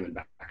have a human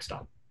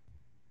backstop.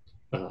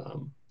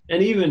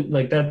 And even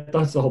like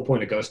that's the whole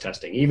point of ghost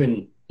testing.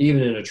 Even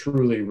in a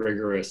truly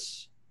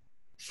rigorous,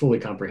 fully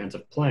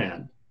comprehensive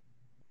plan,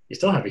 you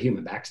still have a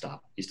human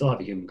backstop. You still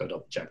have a human go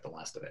double check the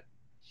last of it.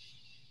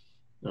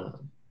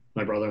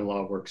 My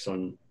brother-in-law works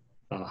on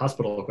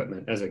hospital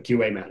equipment as a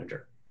QA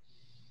manager.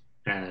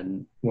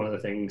 And one of the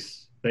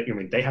things that,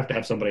 they have to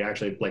have somebody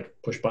actually like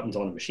push buttons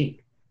on a machine.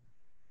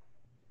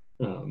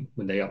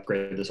 When they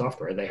upgrade the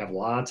software, they have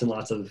lots and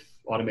lots of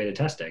automated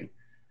testing.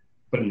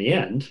 But in the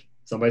end,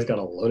 somebody's got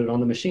to load it on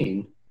the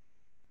machine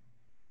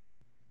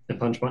and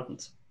punch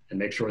buttons and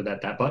make sure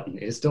that that button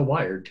is still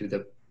wired to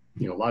the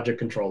logic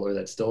controller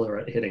that's still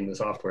hitting the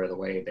software the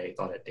way they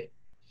thought it did,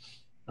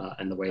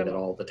 and the way that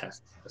all the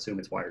tests assume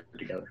it's wired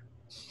together.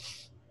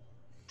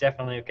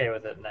 Definitely okay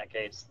with it in that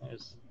case.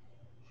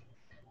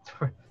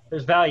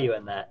 There's value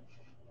in that.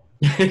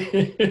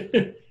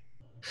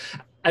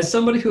 As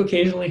somebody who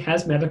occasionally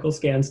has medical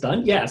scans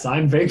done, yes,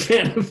 I'm a big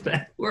fan of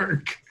that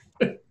work.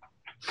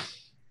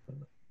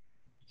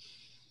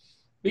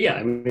 But yeah,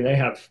 I mean, they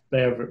have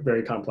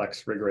very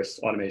complex, rigorous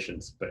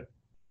automations, but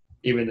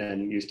even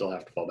then, you still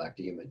have to fall back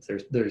to humans.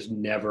 There's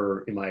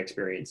never, in my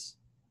experience,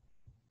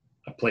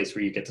 a place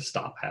where you get to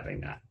stop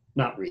having that.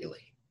 Not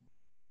really.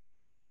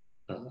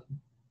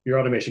 Your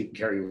automation can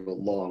carry you a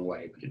long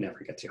way, but it never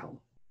gets you home.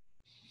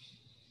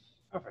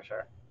 Oh, for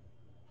sure.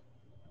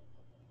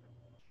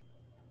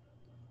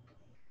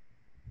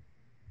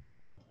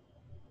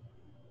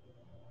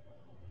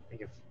 I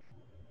think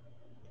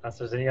unless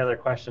there's any other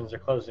questions or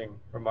closing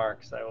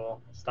remarks, I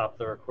will stop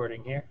the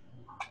recording here.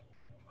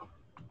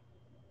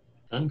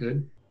 I'm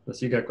good.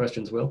 Unless you got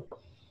questions, Will?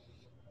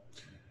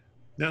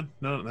 No,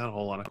 not a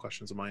whole lot of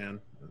questions on my end.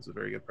 It was a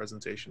very good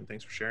presentation.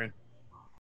 Thanks for sharing.